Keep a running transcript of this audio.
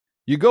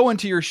You go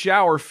into your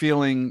shower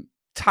feeling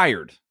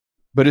tired,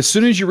 but as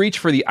soon as you reach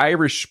for the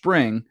Irish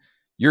Spring,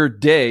 your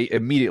day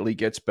immediately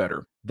gets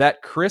better.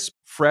 That crisp,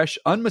 fresh,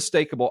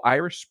 unmistakable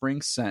Irish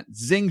Spring scent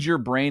zings your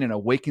brain and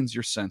awakens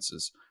your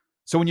senses.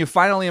 So when you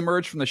finally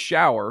emerge from the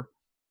shower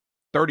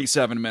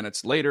 37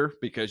 minutes later,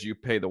 because you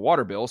pay the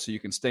water bill so you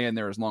can stay in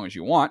there as long as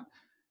you want,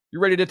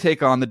 you're ready to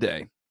take on the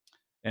day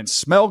and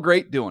smell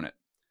great doing it.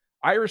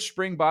 Irish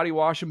Spring Body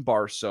Wash and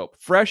Bar Soap.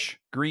 Fresh,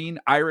 green,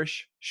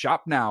 Irish.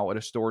 Shop now at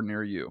a store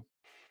near you.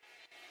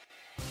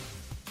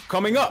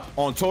 Coming up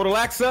on Total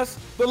Access,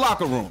 the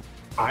locker room.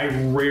 I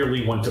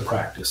rarely went to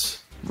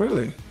practice.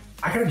 Really?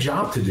 I got a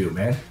job to do,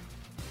 man.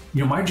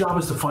 You know, my job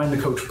is to find the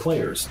coach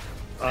players.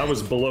 I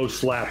was below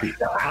Slappy.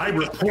 I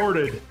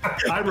reported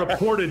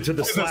to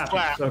the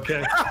Slappies,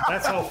 okay?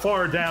 That's how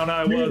far down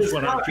I was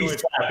when I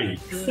joined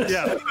Slappy.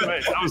 Yeah,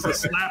 right. I was the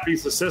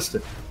Slappy's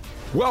assistant.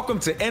 Welcome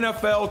to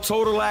NFL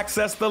Total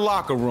Access, the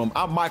locker room.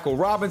 I'm Michael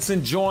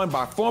Robinson, joined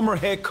by former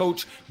head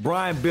coach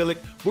Brian Billick.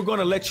 We're going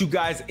to let you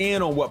guys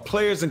in on what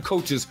players and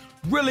coaches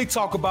really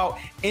talk about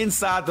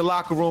inside the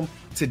locker room.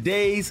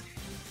 Today's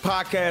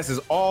podcast is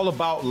all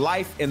about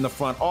life in the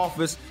front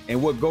office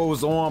and what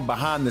goes on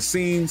behind the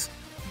scenes.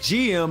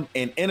 GM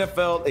and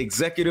NFL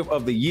Executive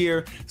of the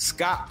Year,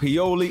 Scott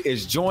Pioli,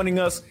 is joining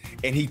us,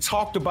 and he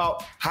talked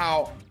about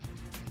how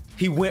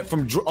he went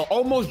from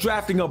almost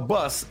drafting a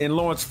bust in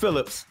Lawrence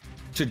Phillips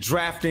to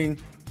drafting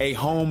a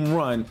home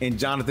run in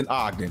Jonathan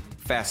Ogden.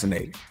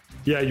 Fascinating.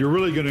 Yeah, you're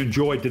really going to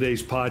enjoy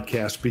today's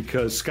podcast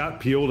because Scott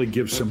Pioli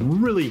gives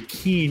some really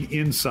keen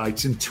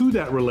insights into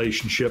that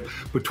relationship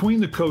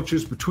between the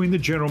coaches, between the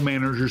general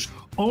managers,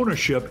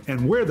 ownership,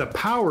 and where the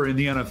power in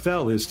the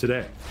NFL is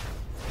today.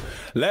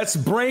 Let's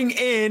bring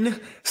in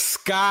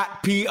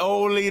Scott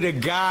Pioli, the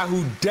guy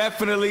who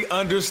definitely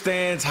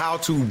understands how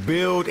to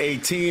build a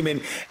team,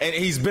 and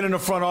he's been in the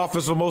front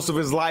office for most of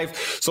his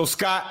life. So,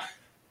 Scott,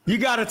 you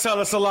got to tell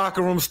us a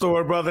locker room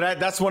story, brother.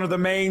 That's one of the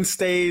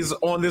mainstays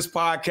on this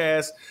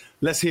podcast.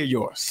 Let's hear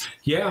yours.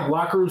 Yeah,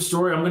 locker room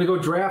story. I'm going to go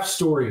draft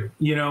story,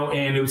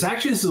 and it was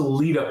actually this is a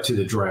lead up to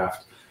the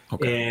draft.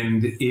 Okay.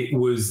 And it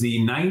was the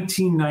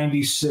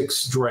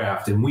 1996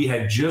 draft, and we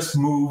had just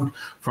moved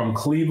from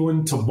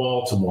Cleveland to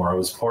Baltimore. I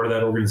was part of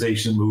that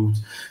organization, moved,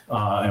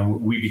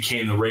 and we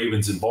became the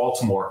Ravens in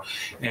Baltimore.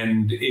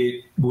 And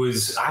it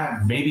was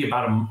maybe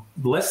about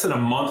less than a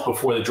month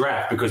before the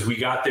draft because we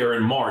got there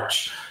in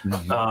March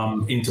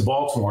into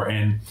Baltimore,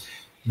 and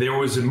there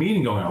was a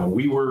meeting going on.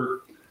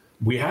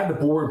 We had the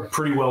board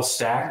pretty well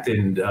stacked,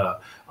 and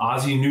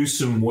Ozzie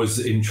Newsome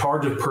was in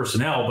charge of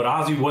personnel, but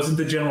Ozzie wasn't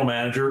the general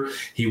manager.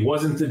 He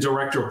wasn't the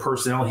director of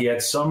personnel. He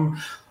had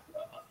some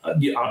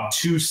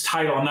obtuse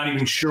title. I'm not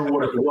even sure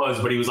what it was,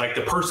 but he was like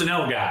the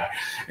personnel guy.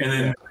 And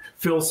then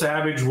Phil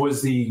Savage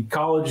was the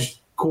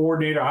college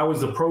coordinator. I was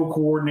the pro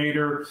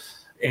coordinator.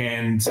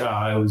 And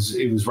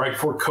it was right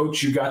before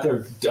Coach, you got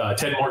there.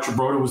 Ted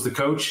Marchibroda was the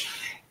coach.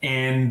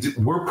 And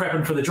we're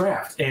prepping for the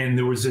draft. And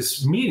there was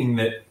this meeting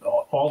that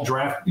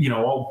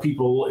all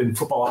people in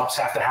football ops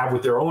have to have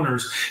with their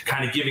owners,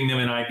 kind of giving them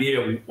an idea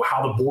of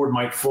how the board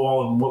might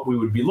fall and what we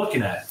would be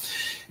looking at.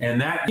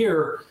 And that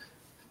year,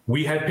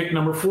 we had pick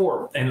number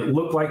 4, and it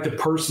looked like the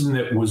person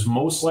that was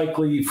most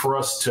likely for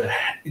us to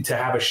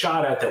have a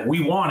shot at that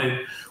we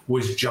wanted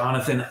was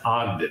Jonathan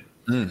Ogden.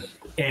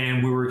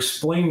 And we were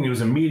explaining, it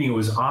was a meeting, it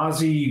was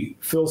Ozzie,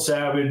 Phil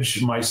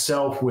Savage,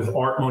 myself with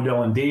Art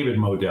Modell and David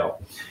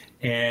Modell.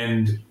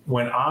 And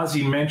when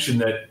Ozzie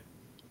mentioned that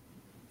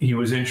he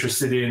was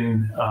interested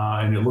in,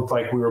 and it looked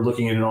like we were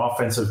looking at an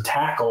offensive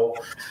tackle,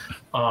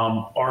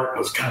 Art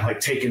was kind of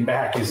like taken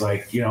back. He's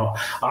like,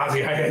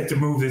 Ozzie, I had to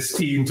move this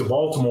team to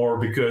Baltimore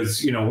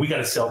because, we got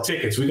to sell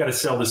tickets. We got to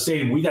sell the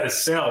stadium. We got to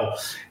sell,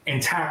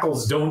 and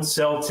tackles don't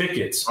sell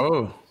tickets.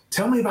 Oh,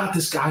 tell me about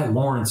this guy,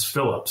 Lawrence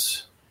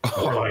Phillips.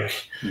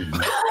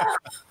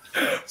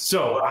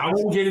 So I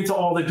won't get into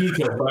all the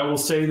details, but I will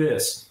say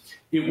this.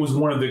 It was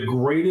one of the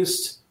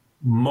greatest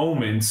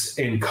moments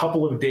and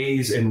couple of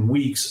days and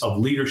weeks of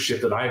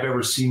leadership that I've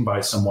ever seen by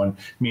someone,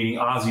 meaning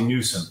Ozzie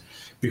Newsome,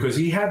 because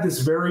he had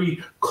this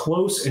very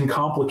close and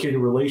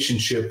complicated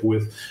relationship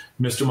with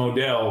Mr.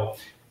 Modell,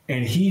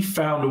 and he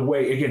found a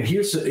way. Again,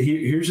 here's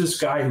this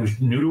guy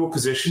who's new to a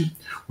position.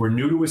 We're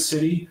new to a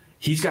city.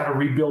 He's got to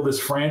rebuild this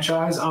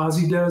franchise,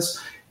 Ozzie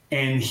does.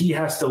 And he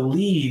has to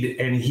lead,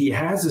 and he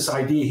has this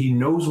idea. He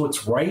knows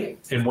what's right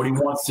and what he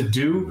wants to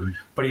do,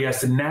 but he has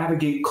to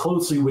navigate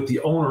closely with the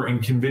owner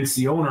and convince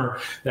the owner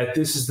that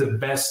this is the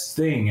best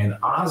thing. And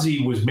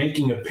Ozzie was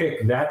making a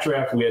pick that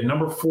draft. We had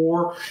number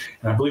 4,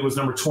 and I believe it was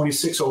number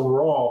 26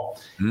 overall.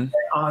 And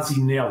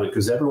Ozzie nailed it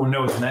because everyone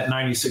knows in that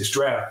 96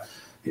 draft,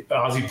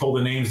 Ozzie pulled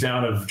the names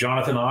down of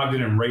Jonathan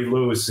Ogden and Ray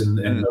Lewis,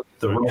 and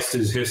the rest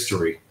is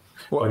history.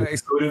 Well, but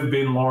it could have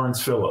been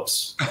Lawrence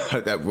Phillips.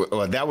 That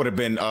would have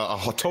been a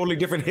totally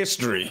different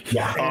history.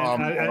 Yeah,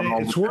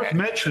 it's worth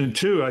mentioning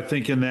too. I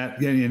think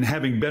in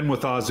having been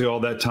with Ozzie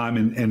all that time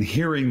and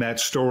hearing that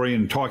story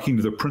and talking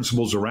to the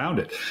principals around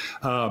it,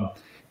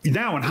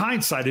 now in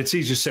hindsight, it's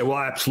easy to say, well,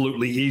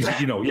 absolutely easy.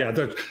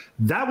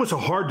 That was a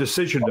hard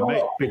decision to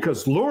make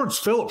because Lawrence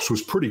Phillips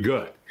was pretty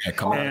good.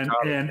 And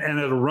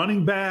at a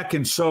running back.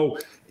 And so,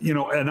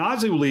 and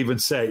Ozzie will even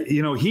say,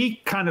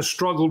 he kind of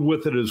struggled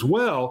with it as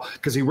well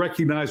because he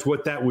recognized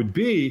what that would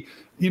be.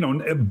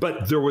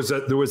 But there was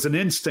an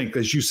instinct,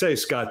 as you say,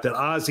 Scott, that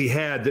Ozzie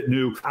had that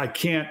knew I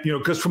can't,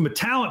 because from a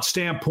talent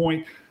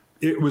standpoint,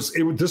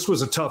 this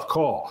was a tough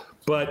call,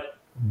 but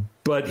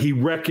he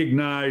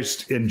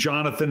recognized in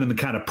Jonathan and the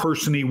kind of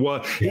person he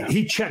was. Yeah.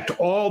 He checked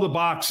all the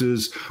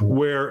boxes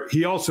where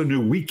he also knew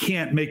we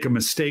can't make a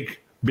mistake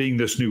being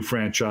this new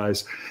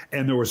franchise.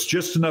 And there was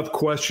just enough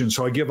questions.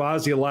 So I give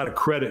Ozzie a lot of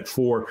credit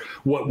for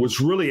what was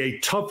really a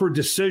tougher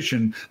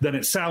decision than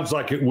it sounds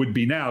like it would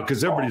be now.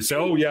 Because everybody say,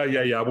 oh,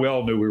 yeah. We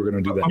all knew we were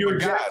going to do that.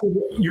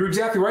 You're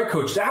exactly right,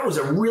 Coach. That was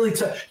a really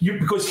tough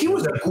because he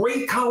was a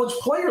great college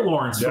player,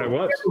 Lawrence. Yeah, it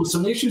was. There was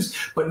some issues,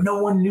 but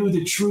no one knew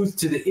the truth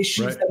to the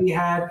issues that he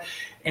had.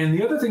 And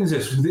the other thing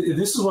is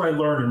this is what I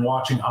learned in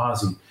watching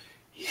Ozzie.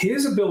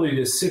 His ability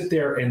to sit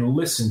there and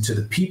listen to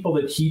the people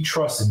that he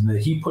trusted and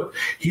that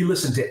he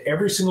listened to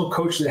every single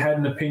coach that had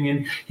an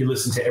opinion. He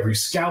listened to every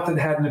scout that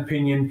had an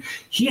opinion.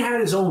 He had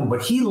his own,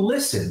 but he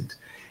listened.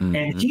 Mm-hmm.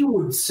 And he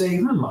would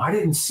say, I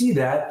didn't see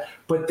that.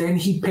 But then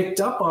he picked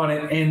up on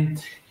it,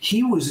 and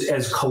he was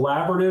as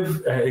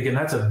collaborative. Again,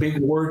 that's a big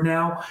word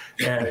now.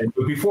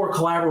 Before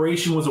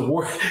collaboration was a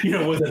word,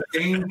 was a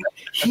thing.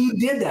 He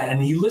did that,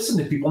 and he listened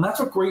to people, and that's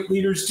what great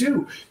leaders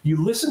do.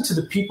 You listen to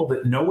the people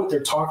that know what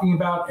they're talking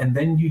about, and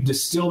then you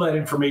distill that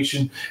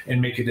information and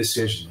make a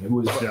decision.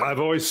 I've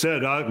always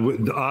said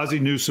Ozzie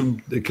knew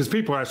because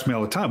people ask me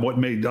all the time, what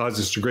made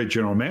Ozzie such a great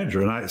general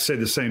manager? And I say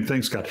the same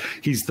thing, Scott.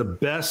 He's the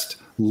best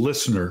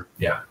listener.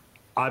 Yeah.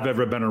 I've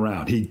ever been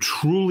around. He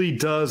truly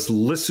does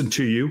listen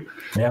to you,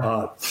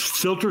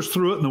 filters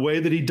through it in the way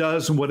that he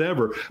does and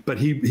whatever, but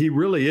he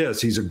really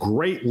is. He's a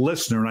great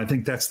listener, and I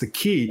think that's the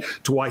key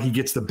to why he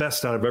gets the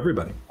best out of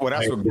everybody. Well,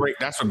 that's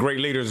what great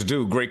leaders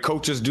do. Great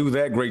coaches do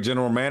that. Great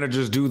general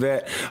managers do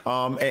that.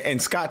 And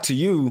Scott, to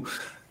you,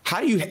 how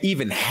do you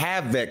even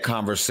have that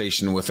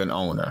conversation with an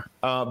owner?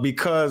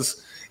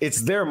 Because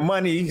it's their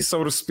money,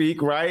 so to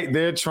speak, right?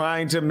 They're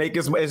trying to make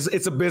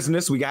it's a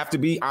business. We have to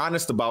be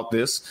honest about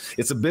this.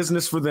 It's a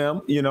business for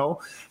them,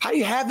 How do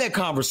you have that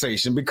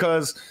conversation?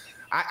 Because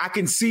I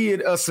can see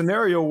a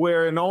scenario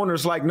where an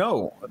owner's like,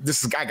 no,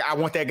 I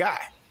want that guy.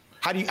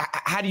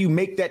 How do you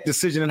make that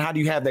decision, and how do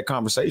you have that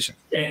conversation?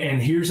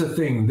 And here's the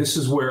thing. This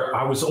is where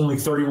I was only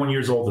 31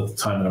 years old at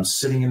the time, and I'm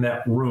sitting in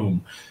that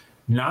room.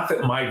 Not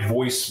that my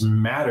voice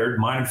mattered.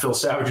 Mine and Phil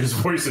Savage's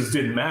voices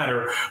didn't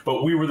matter,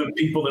 but we were the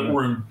people that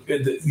were,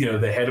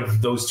 the head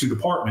of those two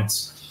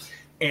departments.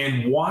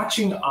 And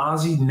watching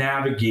Ozzie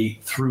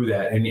navigate through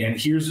that, and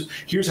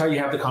here's how you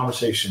have the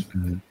conversation.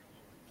 Mm-hmm.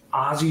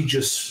 Ozzie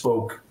just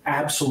spoke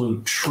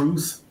absolute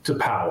truth to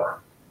power.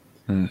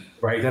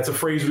 Right? That's a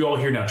phrase we all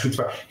hear now, truth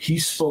to power. He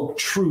spoke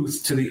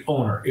truth to the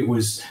owner. It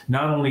was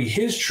not only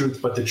his truth,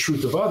 but the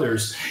truth of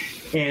others.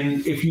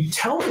 And if you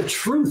tell the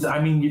truth,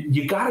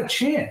 you got a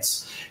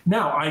chance.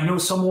 Now, I know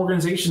some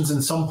organizations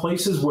in some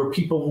places where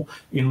people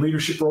in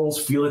leadership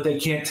roles feel that they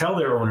can't tell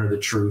their owner the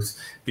truth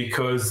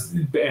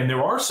and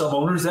there are some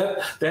owners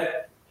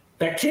that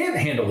can't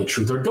handle the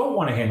truth or don't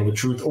want to handle the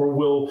truth or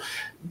will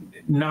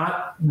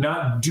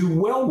not do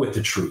well with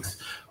the truth.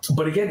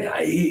 But again,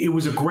 it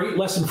was a great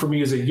lesson for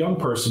me as a young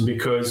person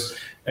because,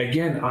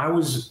 again, I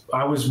was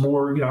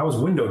more, I was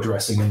window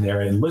dressing in there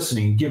and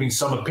listening, giving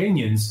some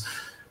opinions.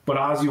 But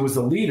Ozzie was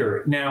the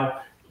leader. Now,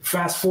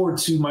 fast forward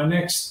to my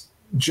next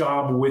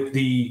job with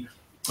the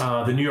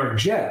New York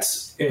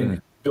Jets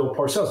and Bill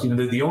Parcells.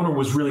 The owner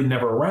was really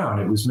never around.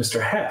 It was Mr.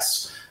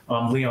 Hess,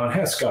 Leon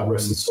Hess, God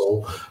rest his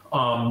soul.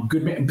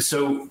 Good man.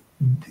 So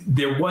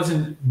there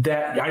wasn't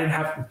that. I didn't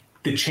have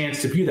the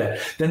chance to view that.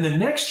 Then the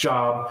next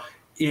job,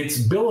 it's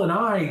Bill and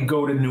I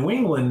go to New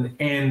England,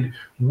 and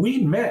we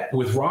met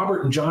with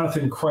Robert and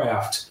Jonathan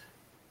Kraft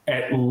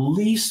at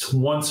least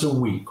once a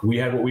week. We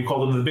had what we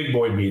called them the big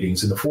boy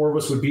meetings, and the four of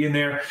us would be in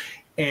there.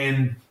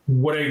 And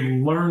what I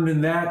learned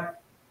in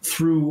that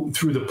through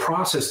the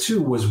process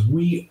too was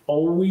we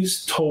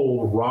always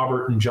told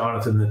Robert and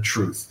Jonathan the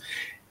truth.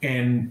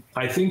 And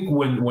I think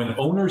when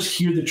owners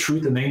hear the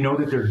truth and they know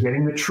that they're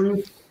getting the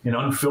truth, an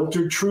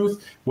unfiltered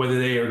truth, whether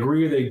they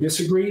agree or they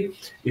disagree,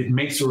 it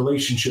makes the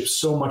relationship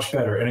so much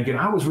better. And again,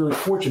 I was really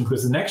fortunate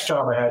because the next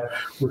job I had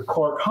with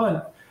Clark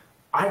Hunt,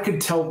 I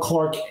could tell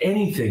Clark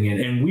anything,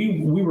 and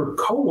we were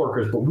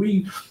coworkers, but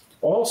we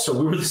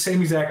were the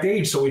same exact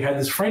age, so we had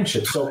this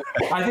friendship. So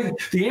I think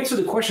the answer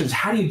to the question is,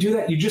 how do you do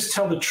that? You just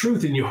tell the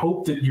truth, and you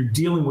hope that you're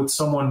dealing with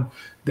someone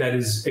that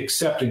is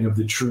accepting of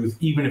the truth,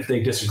 even if they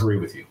disagree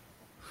with you.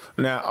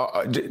 Now,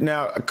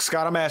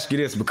 Scott, I'm asking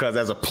you this because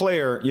as a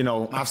player,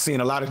 I've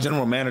seen a lot of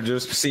general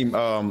managers. See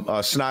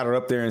Schneider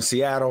up there in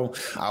Seattle.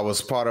 I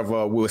was part of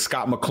with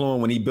Scott McCloughan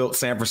when he built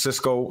San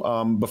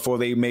Francisco before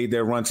they made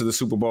their run to the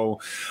Super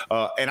Bowl.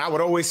 And I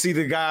would always see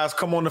the guys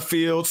come on the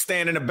field,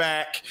 stand in the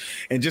back,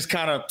 and just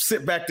kind of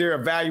sit back there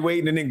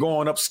evaluating and then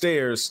going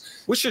upstairs.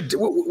 What's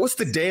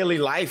the daily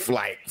life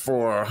like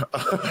for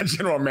a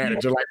general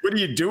manager? Like, what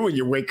do you do when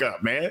you wake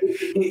up, man?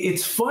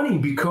 It's funny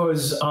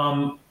because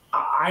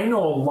I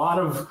know a lot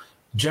of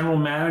general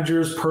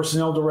managers,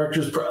 personnel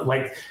directors,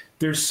 like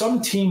there's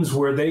some teams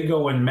where they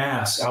go en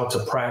masse out to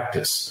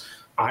practice.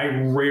 I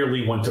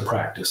rarely went to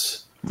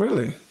practice.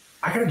 Really?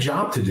 I got a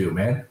job to do,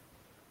 man.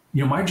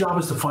 My job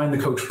is to find the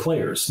coach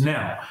players.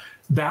 Now,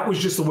 that was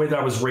just the way that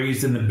I was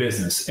raised in the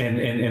business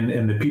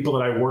and the people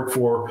that I worked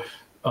for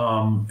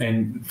and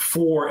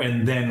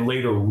then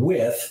later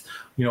with,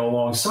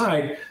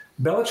 alongside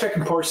Belichick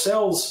and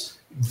Parcells.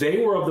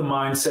 They were of the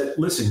mindset,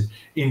 listen,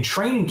 in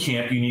training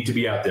camp, you need to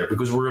be out there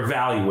because we're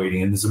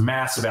evaluating, and there's a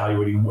mass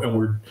evaluating, and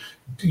we're,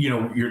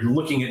 you're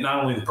looking at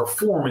not only the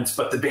performance,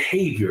 but the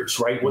behaviors,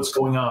 right? What's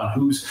going on?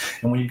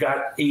 And when you've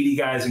got 80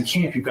 guys in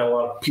camp, you've got a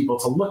lot of people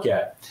to look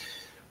at.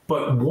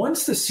 But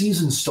once the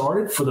season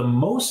started, for the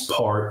most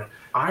part,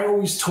 I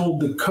always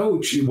told the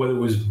coach, whether it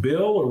was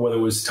Bill or whether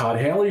it was Todd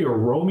Haley or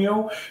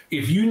Romeo,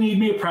 if you need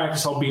me at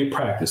practice, I'll be at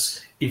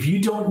practice. If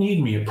you don't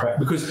need me at practice,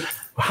 because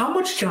how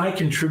much can I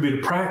contribute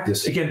to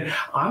practice? Again,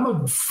 I'm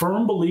a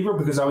firm believer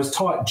because I was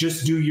taught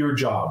just do your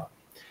job.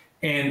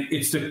 And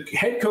it's the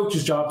head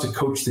coach's job to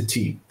coach the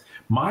team.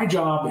 My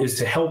job is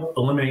to help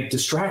eliminate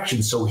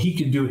distractions so he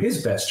can do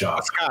his best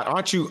job. Scott,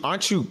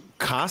 aren't you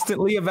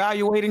constantly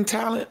evaluating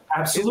talent?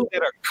 Absolutely.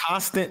 Isn't it a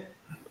constant,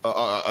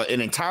 an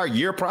entire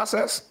year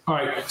process? All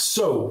right.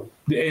 So,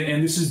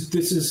 and this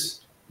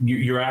is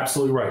you're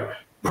absolutely right.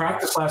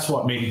 Practice lasts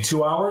what, maybe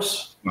 2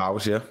 hours?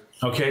 Hours, yeah.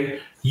 Okay.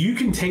 You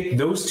can take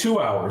those 2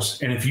 hours,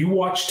 and if you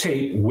watch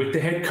tape with the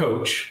head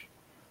coach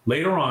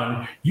later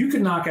on, you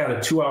can knock out a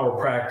 2-hour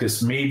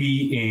practice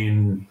maybe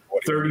in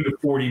 30 to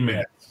 40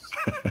 minutes.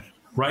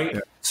 Right? Yeah.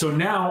 So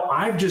now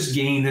I've just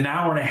gained an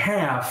hour and a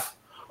half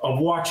of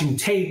watching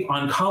tape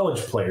on college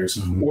players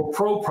or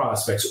pro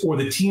prospects or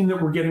the team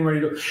that we're getting ready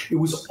to. It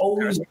was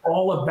always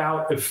all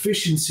about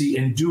efficiency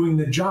and doing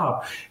the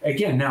job.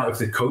 Again, now if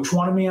the coach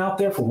wanted me out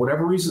there for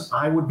whatever reason,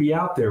 I would be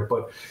out there,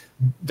 but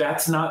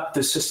that's not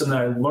the system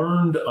that I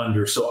learned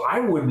under. So I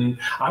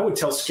would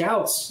tell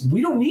scouts, we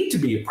don't need to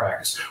be at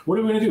practice. What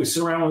are we going to do?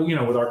 Sit around,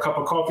 with our cup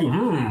of coffee.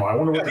 I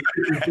wonder what the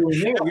kids are doing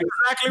there.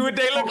 Exactly what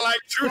they look like,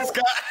 too,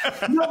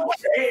 Scott. No,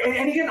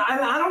 and again,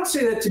 I don't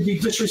say that to be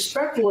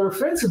disrespectful or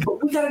offensive,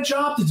 but we got a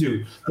job to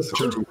do. The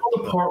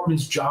football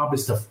department's job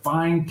is to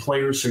find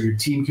players so your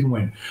team can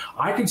win.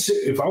 I could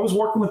sit, if I was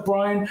working with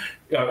Brian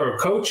or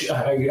Coach,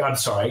 I'm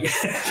sorry.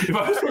 If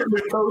I was working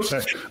with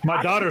Coach.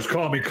 My daughters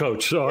call me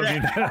Coach, so I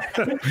mean.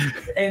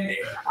 And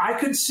I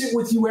could sit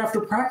with you after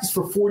practice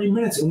for 40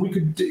 minutes and we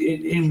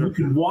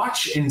could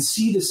watch and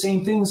see the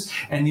same things.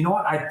 And you know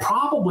what? I'd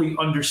probably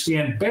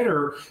understand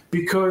better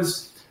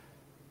because,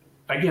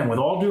 again, with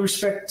all due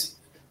respect,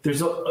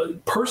 there's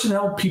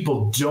personnel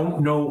people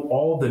don't know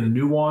all the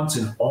nuance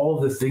and all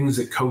of the things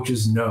that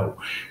coaches know.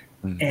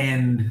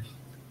 And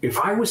if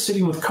I was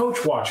sitting with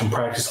Coach watching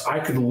practice, I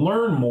could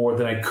learn more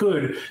than I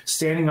could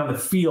standing on the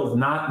field,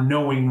 not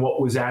knowing what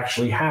was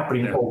actually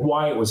happening or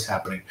why it was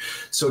happening.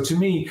 So to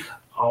me,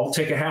 I'll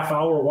take a half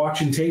hour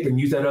watching tape and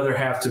use that other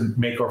half to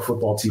make our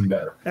football team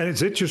better. And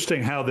it's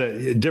interesting how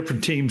the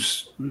different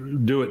teams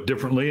do it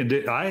differently. And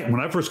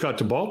when I first got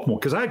to Baltimore,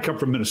 because I had come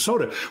from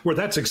Minnesota, where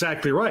that's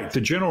exactly right.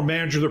 The general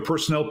manager, the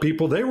personnel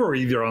people, they were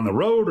either on the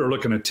road or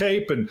looking at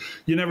tape, and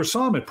you never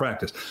saw them at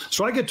practice.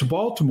 So I get to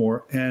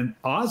Baltimore, and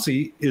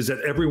Ozzie is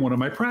at every one of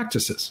my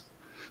practices.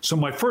 So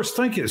my first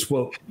thinking is,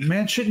 well,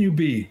 man, shouldn't you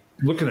be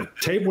looking at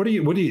tape? What are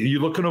you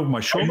looking over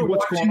my shoulder?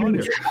 What's going on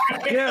here?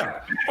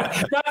 Yeah.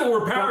 Not that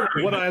we're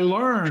paranoid. What I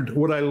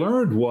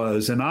learned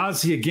was, and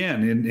Ozzie,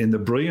 again, in the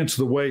brilliance of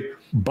the way,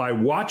 by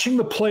watching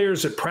the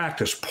players at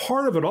practice,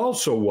 part of it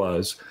also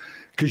was,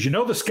 because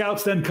the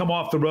scouts then come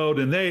off the road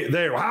and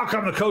they're how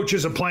come the coach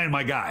isn't playing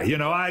my guy?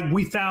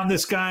 We found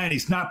this guy and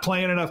he's not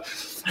playing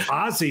enough.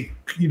 Ozzie,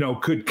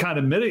 could kind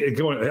of mitigate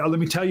going, let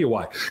me tell you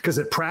why. Because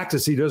at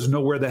practice, he doesn't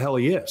know where the hell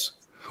he is.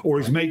 Or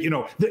he's making,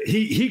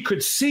 he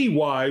could see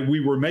why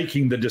we were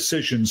making the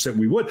decisions that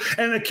we would.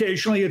 And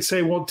occasionally he'd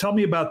say, well, tell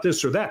me about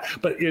this or that.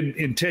 But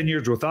in 10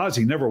 years with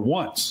Ozzie,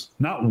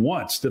 not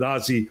once did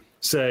Ozzie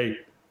say,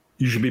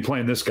 you should be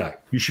playing this guy.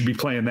 You should be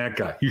playing that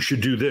guy. You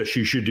should do this.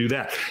 You should do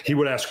that. He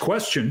would ask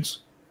questions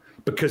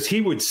because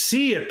he would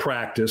see at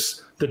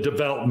practice the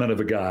development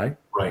of a guy.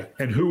 Right.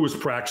 And who was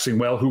practicing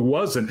well, who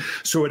wasn't.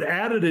 So it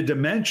added a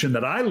dimension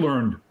that I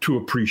learned to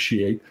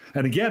appreciate.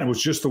 And again, it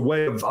was just the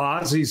way of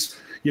Ozzie's,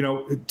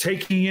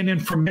 taking in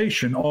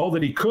information, all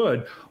that he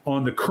could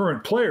on the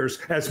current players,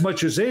 as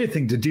much as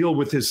anything to deal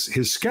with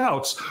his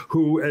scouts,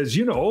 who, as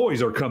you know,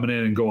 always are coming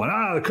in and going,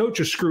 the coach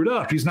is screwed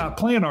up. He's not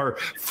playing our,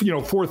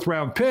 4th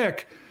round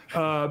pick.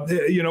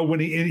 when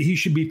he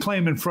should be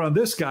playing in front of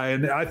this guy.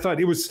 And I thought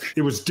it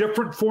was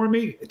different for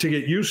me to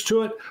get used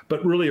to it,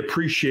 but really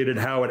appreciated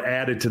how it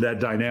added to that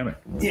dynamic.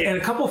 Yeah, and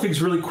a couple of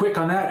things really quick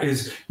on that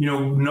is,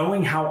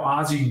 knowing how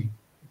Ozzie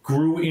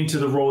grew into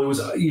the role. It was,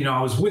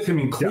 I was with him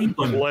in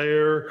Cleveland.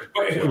 Player,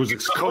 it was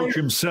his coach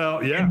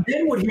himself. Yeah. And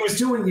then what he was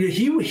doing,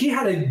 he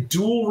had a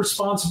dual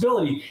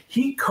responsibility.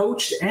 He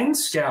coached and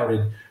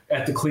scouted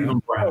at the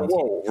Cleveland Browns.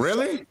 Whoa,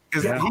 really?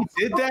 He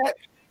did that?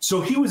 So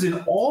he was in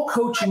all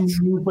coaching,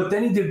 but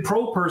then he did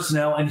pro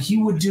personnel, and he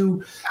would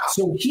do.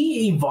 So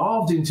he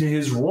evolved into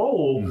his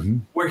role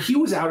where he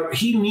was out.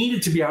 He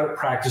needed to be out at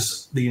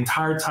practice the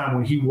entire time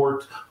when he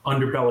worked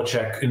under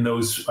Belichick in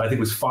those, I think it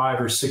was 5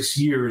 or 6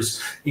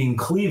 years in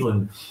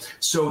Cleveland.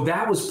 So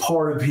that was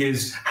part of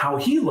how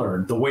he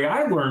learned. The way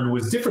I learned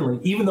was differently,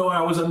 even though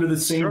I was under the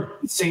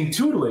same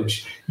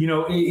tutelage.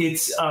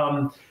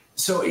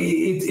 So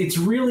it's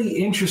really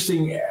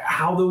interesting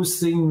how those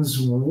things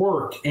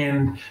work.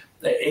 And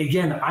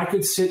again, I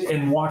could sit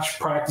and watch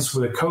practice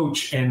with a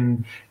coach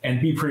and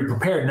be pretty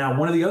prepared. Now,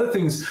 one of the other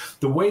things,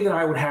 the way that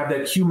I would have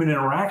that human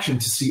interaction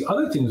to see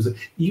other things,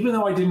 even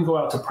though I didn't go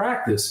out to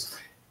practice,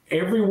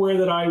 everywhere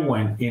that I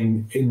went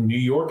in New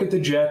York at the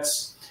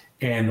Jets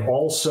and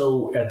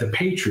also at the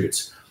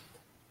Patriots,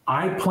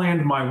 I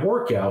planned my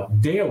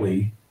workout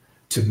daily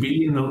to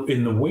be in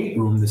the weight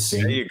room the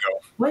same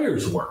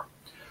players were.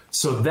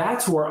 So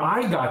that's where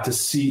I got to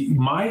see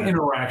my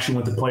interaction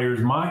with the players,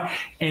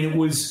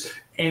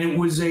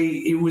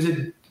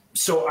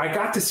 so I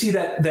got to see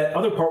that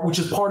other part, which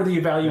is part of the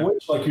evaluation,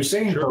 like you're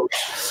saying, Coach.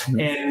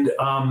 And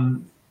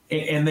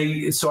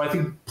so I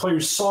think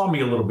players saw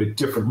me a little bit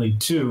differently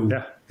too.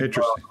 Yeah,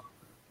 interesting.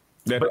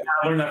 But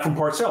I learned that from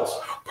Parcells.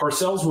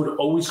 Parcells would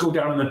always go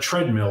down on the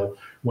treadmill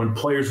when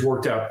players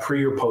worked out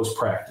pre or post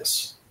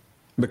practice.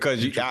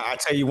 Because I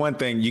tell you one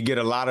thing, you get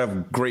a lot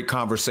of great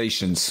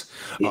conversations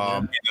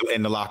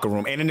in the locker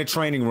room and in the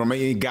training room. I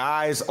mean,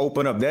 guys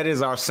open up. That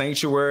is our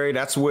sanctuary.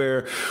 That's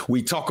where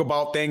we talk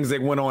about things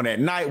that went on at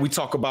night. We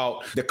talk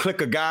about the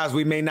clique of guys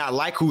we may not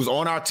like who's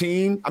on our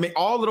team. I mean,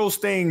 all of those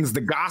things,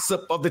 the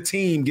gossip of the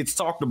team gets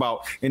talked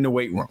about in the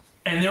weight room.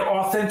 And they're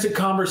authentic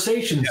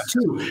conversations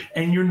too.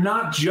 And you're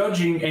not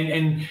judging.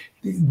 And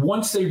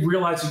once they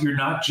realize that you're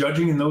not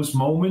judging in those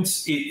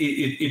moments,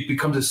 it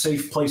becomes a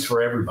safe place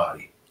for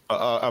everybody.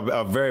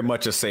 A very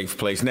much a safe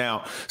place.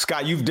 Now,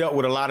 Scott, you've dealt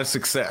with a lot of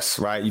success,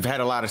 right? You've had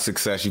a lot of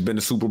success. You've been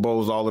to Super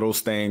Bowls, all of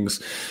those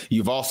things.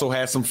 You've also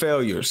had some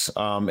failures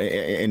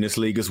in this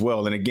league as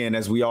well. And again,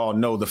 as we all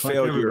know, the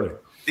failure.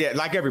 Yeah,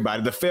 like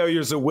everybody, the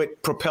failures are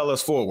what propel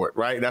us forward,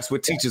 right? That's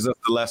what teaches us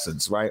the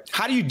lessons, right?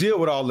 How do you deal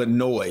with all the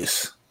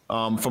noise?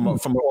 From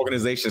an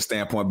organization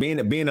standpoint, being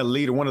a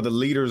leader, one of the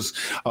leaders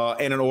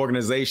in an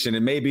organization,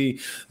 and maybe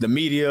the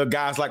media,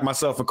 guys like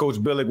myself and Coach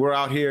Billick, we're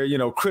out here,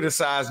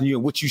 criticizing you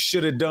and what you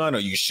should have done, or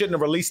you shouldn't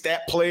have released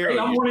that player. Hey,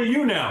 I'm one of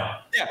you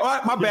now. Yeah, all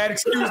right, my bad.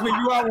 Excuse me,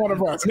 you are one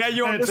of us. Now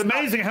it's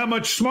amazing how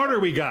much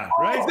smarter we got,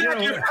 right?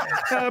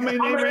 I mean,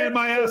 they ran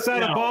my ass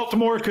out of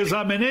Baltimore because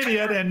I'm an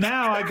idiot, and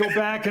now I go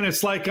back and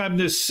it's like I'm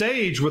this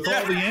sage with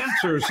all the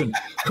answers. And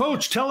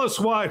Coach, tell us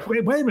why. Wait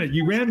a minute,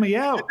 you ran me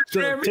out.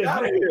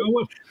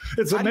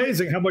 It's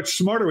amazing how much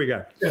smarter we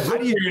got. How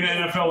do you're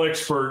an NFL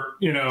expert,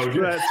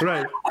 That's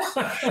right.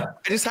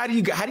 Just how do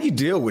you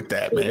deal with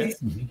that, man?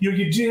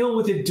 You deal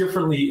with it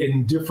differently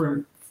in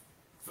different.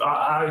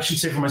 I should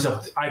say for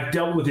myself, I've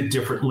dealt with it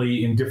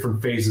differently in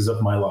different phases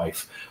of my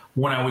life.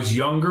 When I was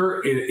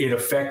younger, it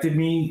affected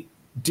me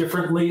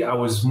differently. I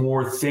was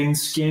more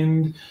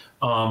thin-skinned,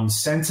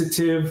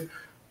 sensitive,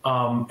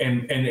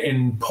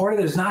 and part of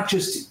it is not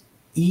just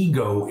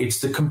ego;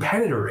 it's the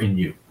competitor in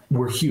you.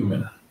 We're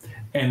human.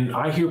 And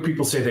I hear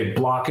people say they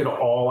block it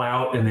all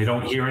out and they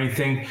don't hear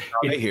anything.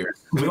 They hear.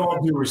 With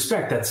all due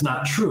respect, that's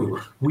not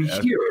true. We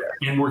hear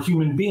it, and we're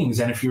human beings.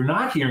 And if you're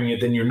not hearing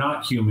it, then you're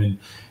not human.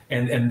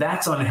 And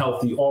that's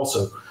unhealthy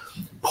also.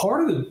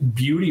 Part of the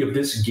beauty of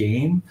this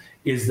game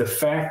is the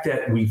fact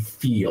that we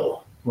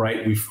feel,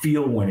 right? We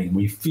feel winning.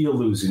 We feel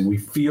losing. We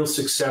feel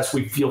success.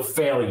 We feel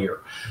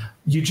failure.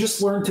 You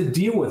just learn to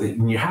deal with it,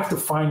 and you have to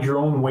find your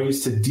own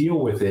ways to deal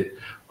with it.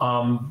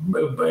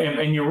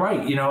 And you're right.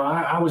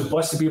 I was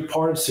blessed to be a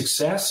part of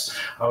success.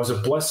 I was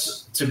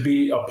blessed to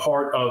be a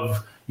part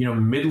of,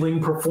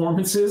 middling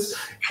performances,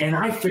 and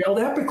I failed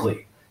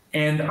epically,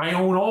 and I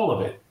own all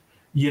of it,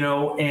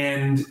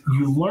 and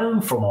you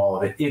learn from all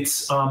of it.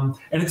 It's, and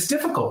it's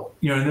difficult,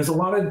 and there's a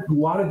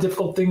lot of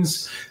difficult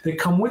things that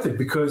come with it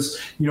because,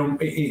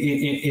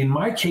 in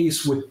my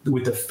case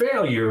with the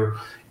failure,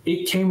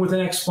 it came with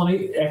an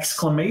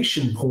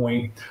exclamation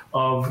point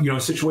of, a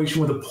situation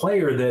with a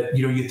player that,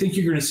 you think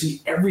you're going to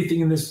see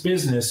everything in this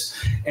business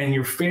and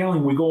you're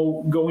failing. We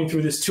going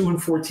through this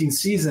 2-14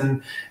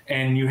 season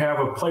and you have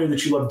a player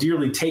that you love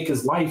dearly take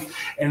his life.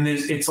 And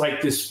it's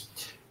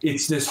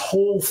this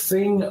whole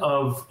thing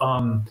of,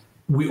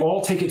 we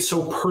all take it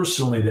so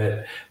personally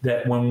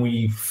that when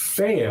we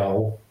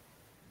fail,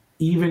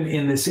 even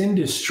in this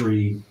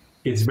industry,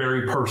 it's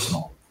very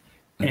personal.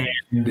 And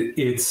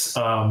it's,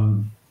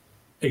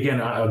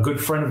 again, a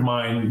good friend of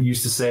mine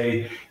used to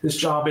say, this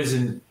job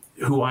isn't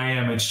who I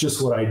am. It's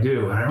just what I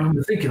do. And I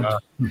remember thinking,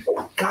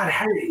 God,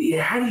 how do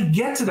you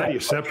get to that? How do you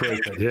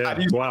separate that?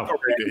 Yeah. Wow.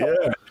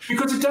 Yeah.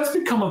 Because it does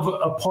become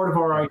a part of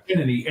our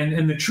identity.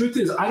 And the truth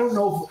is, I don't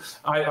know if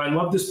I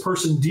love this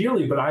person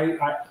dearly, but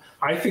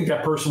I think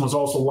that person was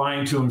also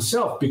lying to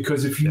himself,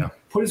 because if you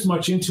put as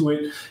much into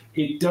it,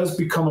 it does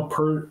become a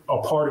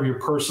part of your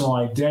personal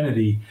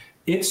identity.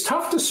 It's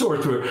tough to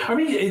sort through it. I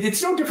mean,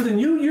 it's no different than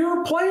you.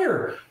 You're a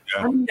player.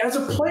 Yeah. I mean, as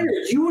a player,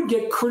 you would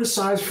get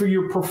criticized for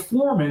your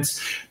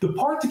performance. The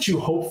part that you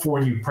hope for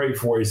and you pray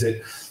for is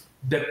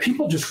that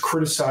people just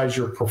criticize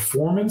your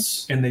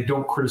performance and they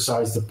don't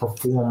criticize the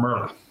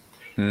performer.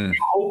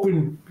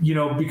 Hoping,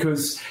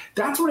 because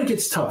that's when it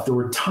gets tough. There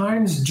were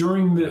times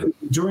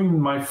during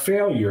my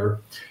failure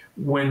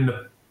when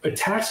the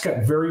attacks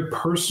got very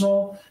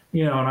personal,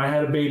 and I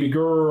had a baby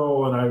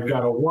girl and I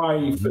got a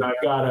wife and I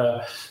got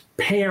a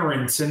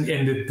parents,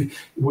 and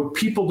what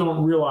people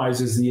don't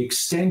realize is the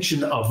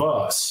extension of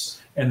us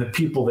and the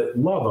people that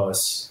love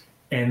us,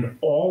 and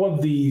all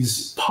of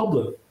these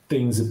public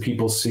things that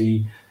people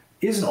see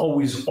isn't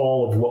always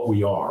all of what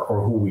we are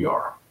or who we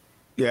are.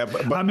 Yeah,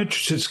 but I'm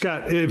interested,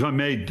 Scott, if I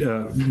may,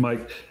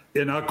 Mike.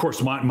 And of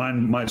course,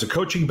 mine's a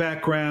coaching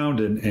background,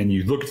 and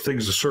you look at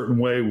things a certain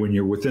way when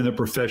you're within the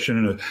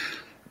profession.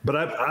 But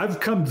I've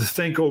come to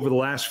think over the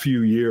last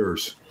few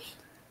years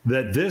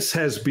that this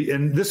has been,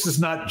 and this is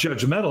not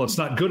judgmental. It's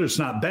not good. It's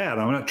not bad.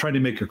 I'm not trying to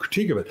make a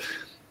critique of it.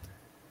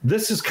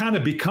 This has kind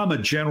of become a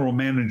general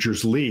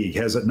manager's league,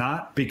 has it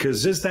not?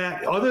 Because is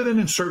that, other than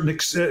in certain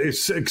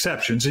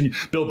exceptions, and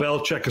Bill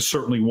Belichick is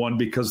certainly one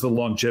because the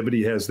longevity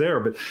he has there,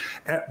 but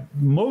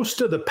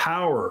most of the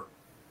power,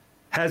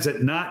 has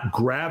it not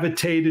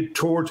gravitated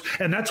towards,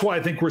 and that's why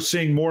I think we're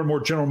seeing more and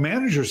more general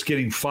managers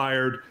getting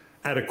fired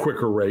at a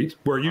quicker rate,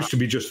 where it used to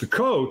be just the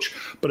coach,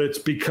 but it's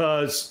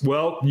because,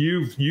 well,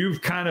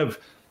 you've kind of,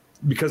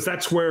 because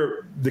that's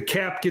where the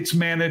cap gets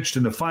managed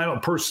and the final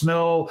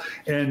personnel.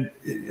 And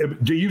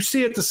do you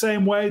see it the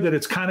same way, that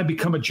it's kind of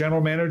become a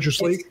general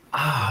manager's league?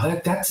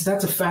 That's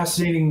a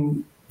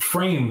fascinating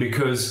frame,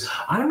 because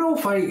I don't know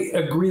if I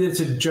agree that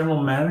it's a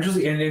general manager's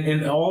league.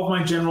 And all of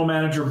my general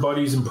manager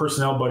buddies and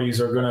personnel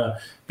buddies are going to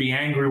be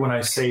angry when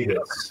I say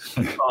this.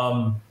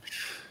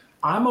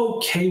 I'm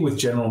okay with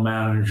general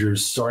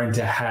managers starting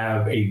to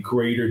have a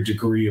greater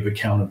degree of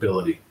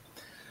accountability.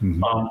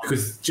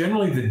 Because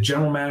generally the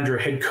general manager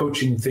head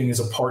coaching thing is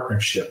a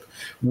partnership.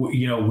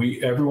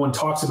 Everyone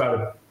talks about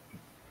it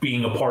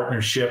being a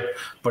partnership,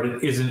 but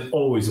it isn't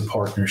always a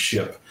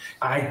partnership.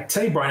 I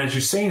tell you, Brian, as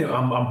you're saying it,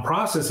 I'm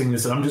processing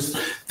this and I'm just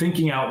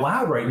thinking out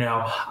loud right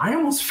now. I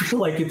almost feel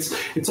like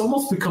it's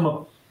almost become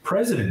a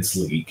president's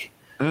league,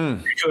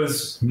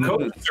 because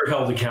coaches are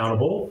held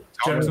accountable.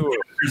 The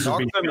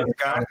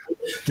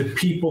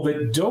people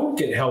that don't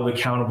get held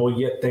accountable,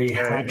 yet they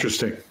have.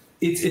 Interesting.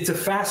 It's a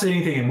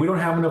fascinating thing, and we don't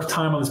have enough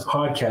time on this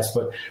podcast,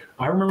 but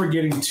I remember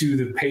getting to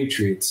the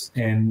Patriots,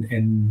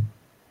 and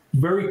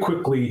very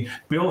quickly,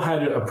 Bill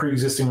had a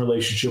pre-existing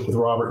relationship with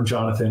Robert and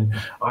Jonathan.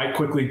 I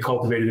quickly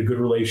cultivated a good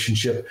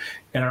relationship,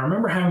 and I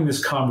remember having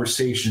this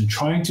conversation,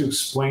 trying to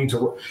explain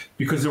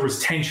because there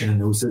was tension and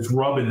there was this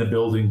rub in the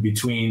building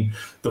between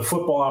the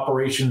football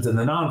operations and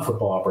the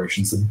non-football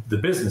operations, the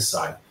business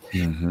side.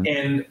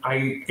 And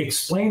I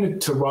explained it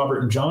to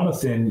Robert and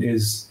Jonathan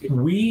is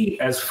we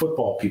as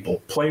football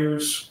people,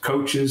 players,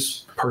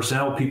 coaches,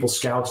 personnel people,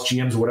 scouts,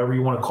 GMs, whatever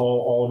you want to call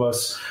all of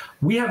us,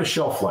 we have a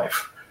shelf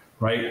life,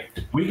 right?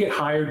 We get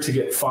hired to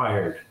get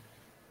fired.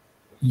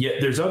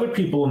 Yet there's other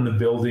people in the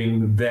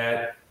building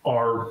that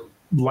are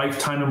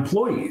lifetime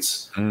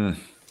employees.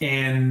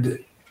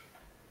 And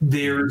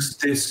there's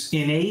this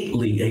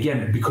innately,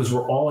 again, because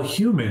we're all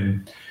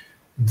human,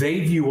 they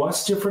view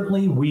us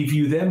differently, we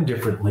view them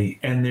differently.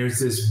 And there's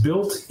this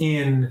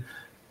built-in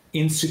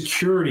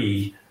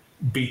insecurity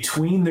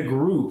between the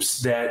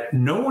groups that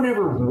no one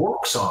ever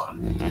works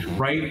on,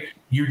 right?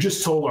 You're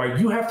just told, all right,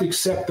 you have to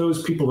accept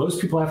those people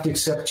have to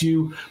accept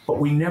you, but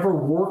we never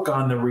work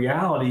on the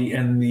reality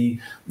and the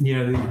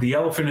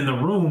elephant in the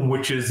room,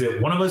 which is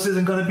that one of us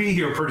isn't going to be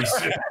here pretty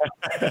soon,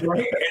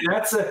 right?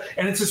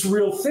 And it's this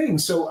real thing.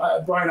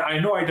 So, Brian, I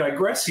know I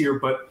digress here,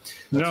 but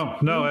no,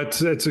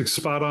 it's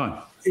spot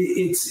on.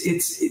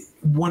 It's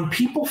when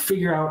people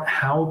figure out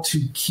how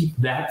to keep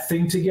that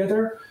thing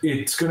together,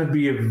 it's going to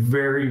be a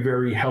very,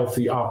 very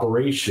healthy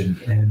operation.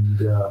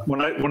 And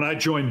when I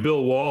joined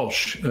Bill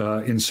Walsh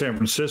in San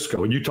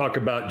Francisco, and you talk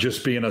about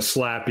just being a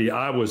slappy,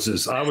 I was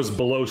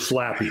below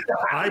slappy.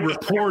 I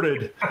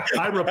reported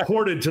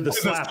to the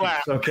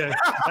slappies. Okay,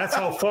 that's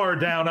how far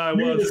down I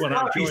was when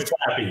I joined.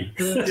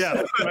 Slappy.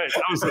 Yeah, right.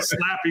 I was the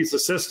slappy's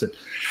assistant,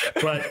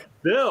 but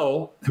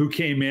Bill, who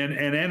came in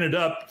and ended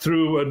up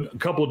through a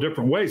couple of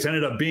different ways,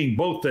 ended up being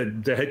both the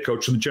head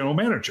coach and the general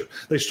manager.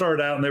 They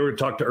started out and they were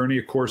talking to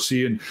Ernie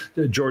Accorsi and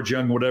George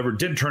Young, whatever.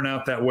 Didn't turn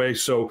out that way.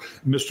 So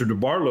Mr.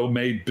 DeBarlo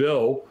made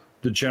Bill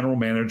the general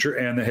manager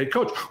and the head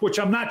coach, which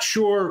I'm not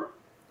sure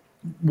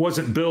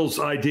wasn't Bill's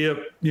idea,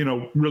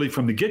 really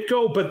from the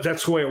get-go, but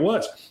that's the way it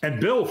was. And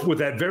Bill, with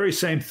that very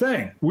same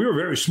thing, we were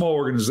very small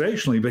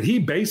organizationally, but he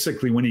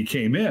basically, when he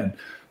came in,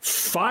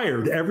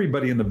 fired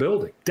everybody in the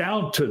building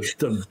down to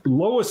the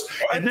lowest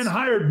and then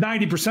hired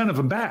 90% of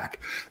them back.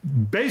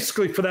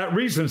 Basically for that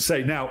reason,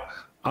 say, now,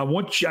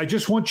 I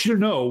just want you to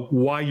know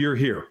why you're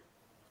here.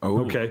 Oh.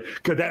 Okay.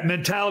 Because that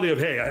mentality of,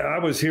 hey, I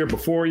was here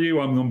before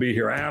you, I'm going to be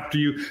here after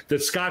you,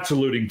 that Scott's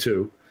alluding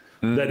to,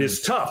 that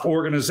is tough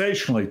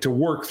organizationally to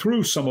work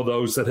through some of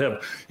those that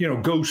have,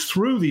 goes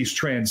through these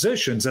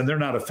transitions and they're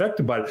not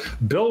affected by it.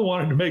 Bill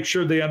wanted to make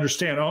sure they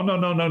understand, oh,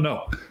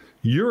 no.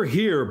 You're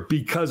here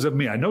because of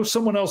me. I know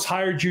someone else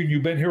hired you and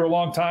you've been here a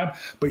long time,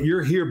 but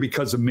you're here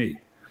because of me.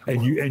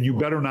 And you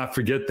better not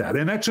forget that.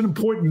 And that's an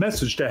important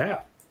message to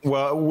have.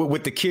 Well,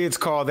 what the kids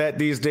call that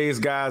these days,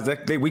 guys,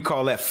 we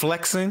call that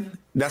flexing.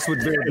 That's what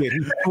Bill did. He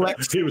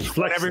was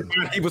flexing.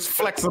 He was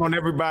flexing on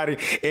everybody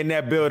in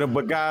that building.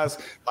 But guys,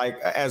 like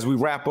as we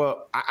wrap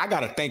up, I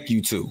got to thank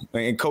you too.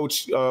 And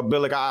Coach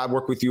Billick, I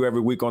work with you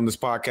every week on this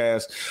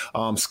podcast.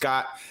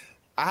 Scott,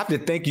 I have to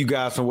thank you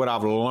guys for what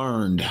I've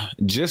learned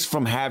just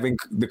from having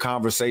the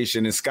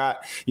conversation. And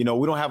Scott, we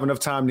don't have enough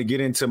time to get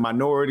into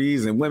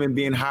minorities and women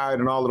being hired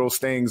and all of those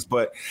things,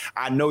 but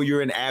I know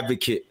you're an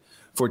advocate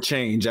for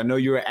change. I know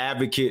you're an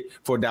advocate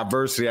for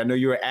diversity. I know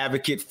you're an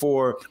advocate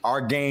for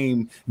our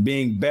game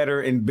being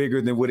better and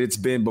bigger than what it's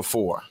been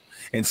before.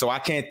 And so I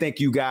can't thank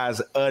you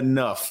guys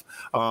enough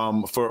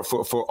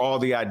for all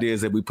the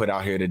ideas that we put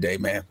out here today,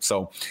 man.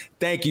 So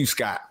thank you,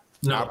 Scott.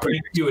 No,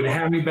 thank you, and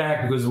have me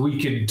back because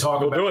we can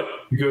talk about it.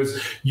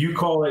 Because you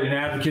call it an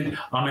advocate,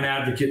 I'm an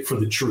advocate for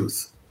the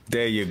truth.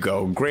 There you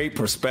go. Great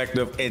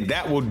perspective. And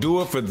that will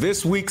do it for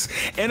this week's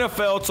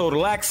NFL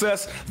Total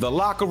Access, The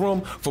Locker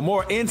Room. For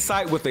more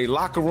insight with a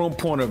locker room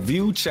point of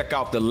view, check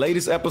out the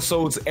latest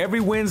episodes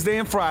every Wednesday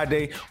and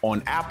Friday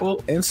on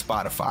Apple and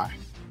Spotify.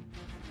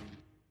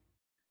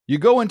 You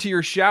go into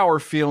your shower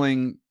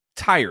feeling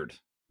tired,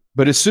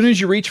 but as soon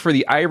as you reach for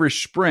the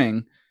Irish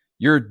Spring,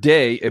 your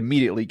day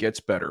immediately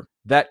gets better.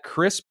 That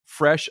crisp,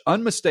 fresh,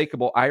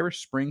 unmistakable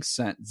Irish Spring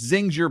scent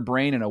zings your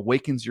brain and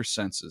awakens your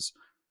senses.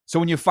 So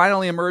when you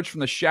finally emerge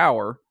from the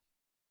shower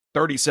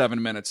 37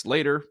 minutes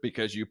later,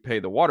 because you pay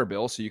the water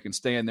bill so you can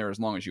stay in there as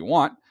long as you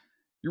want,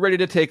 you're ready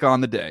to take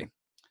on the day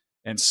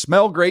and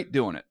smell great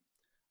doing it.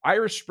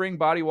 Irish Spring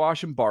Body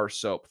Wash and Bar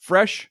Soap.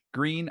 Fresh,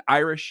 green,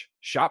 Irish.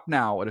 Shop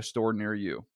now at a store near you.